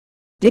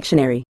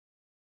Dictionary.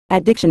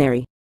 At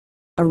dictionary.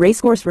 A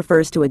racecourse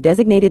refers to a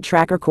designated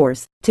track or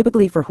course,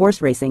 typically for horse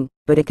racing,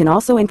 but it can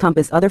also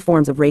encompass other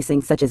forms of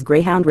racing such as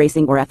greyhound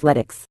racing or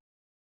athletics.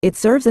 It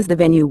serves as the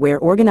venue where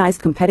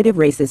organized competitive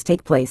races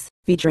take place,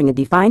 featuring a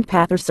defined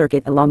path or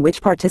circuit along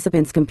which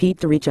participants compete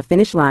to reach a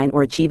finish line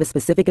or achieve a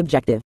specific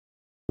objective.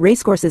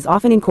 Racecourses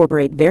often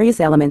incorporate various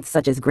elements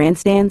such as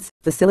grandstands,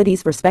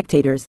 facilities for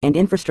spectators, and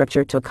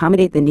infrastructure to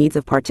accommodate the needs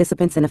of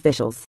participants and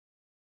officials.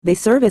 They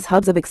serve as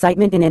hubs of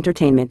excitement and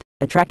entertainment,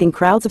 attracting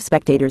crowds of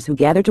spectators who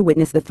gather to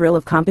witness the thrill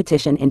of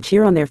competition and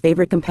cheer on their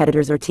favorite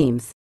competitors or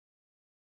teams.